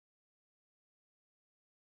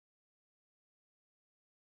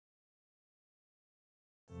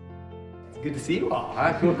Good to see you all.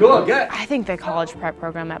 Cool, cool, good. I think the college prep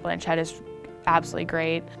program at Blanchette is absolutely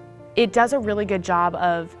great. It does a really good job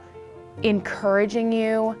of encouraging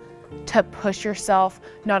you to push yourself,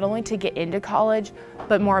 not only to get into college,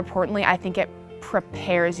 but more importantly, I think it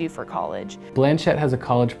prepares you for college. Blanchette has a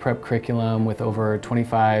college prep curriculum with over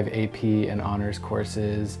 25 AP and honors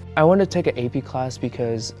courses. I want to take an AP class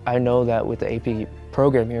because I know that with the AP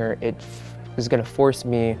program here, it is going to force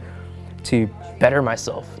me to better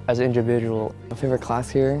myself as an individual. My favorite class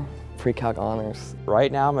here, pre-calc honors.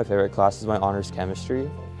 Right now, my favorite class is my honors chemistry.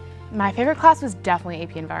 My favorite class was definitely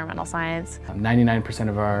AP Environmental Science. 99%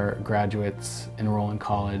 of our graduates enroll in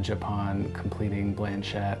college upon completing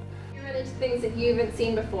Blanchette. You run into things that you haven't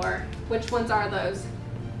seen before. Which ones are those?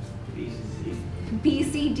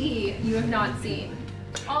 BCD you have not seen.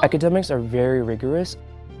 Academics are very rigorous.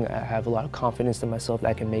 I have a lot of confidence in myself that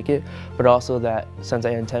I can make it, but also that since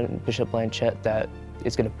I attend Bishop Blanchette, that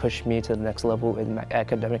it's going to push me to the next level in my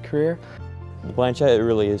academic career. Blanchette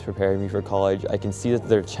really is preparing me for college. I can see that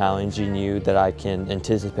they're challenging you that I can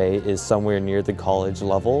anticipate is somewhere near the college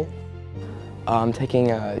level. I'm taking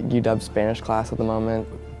a UW Spanish class at the moment.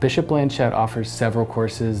 Bishop Blanchette offers several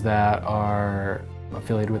courses that are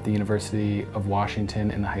affiliated with the University of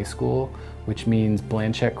Washington in the high school, which means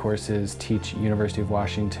Blanchette courses teach University of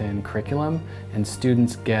Washington curriculum, and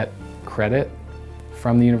students get credit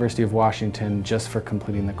from the University of Washington just for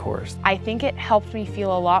completing the course. I think it helped me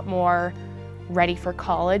feel a lot more ready for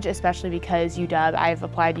college, especially because UW, I've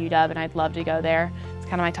applied to UW and I'd love to go there. It's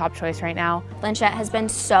kind of my top choice right now. Blanchette has been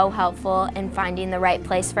so helpful in finding the right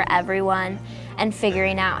place for everyone and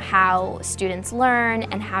figuring out how students learn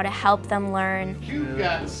and how to help them learn. You've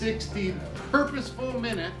got 60 purposeful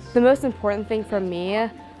minutes. The most important thing for me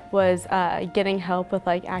was getting help with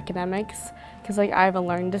academics, because I have a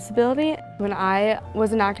learning disability. When I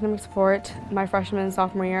was in academic support my freshman and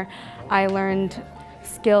sophomore year, I learned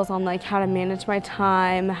skills on how to manage my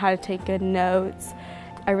time, how to take good notes.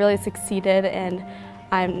 I really succeeded, and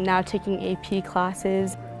I'm now taking AP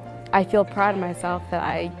classes. I feel proud of myself that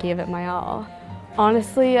I gave it my all.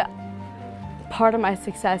 Honestly, part of my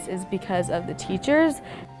success is because of the teachers.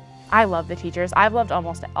 I love the teachers. I've loved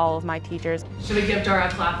almost all of my teachers. Should we give Dora a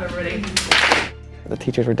clap, everybody? The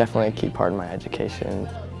teachers were definitely a key part of my education.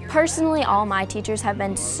 Personally, all my teachers have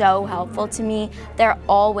been so helpful to me. They're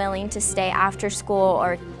all willing to stay after school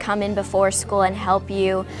or come in before school and help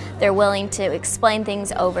you. They're willing to explain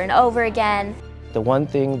things over and over again. The one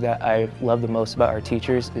thing that I love the most about our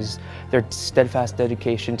teachers is their steadfast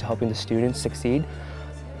dedication to helping the students succeed.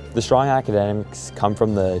 The strong academics come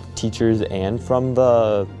from the teachers and from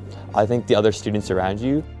I think the other students around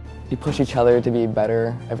you. You push each other to be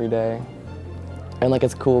better every day. And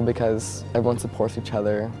it's cool because everyone supports each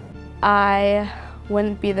other. I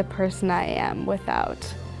wouldn't be the person I am without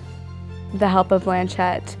the help of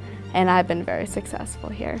Blanchette, and I've been very successful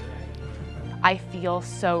here. I feel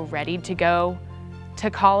so ready to go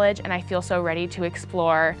to college, and I feel so ready to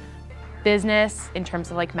explore business in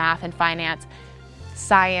terms of math and finance,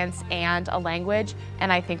 science, and a language,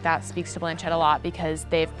 and I think that speaks to Blanchette a lot because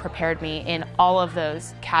they've prepared me in all of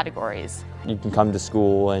those categories. You can come to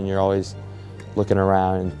school and you're always looking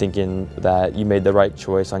around and thinking that you made the right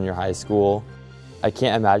choice on your high school. I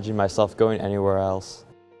can't imagine myself going anywhere else.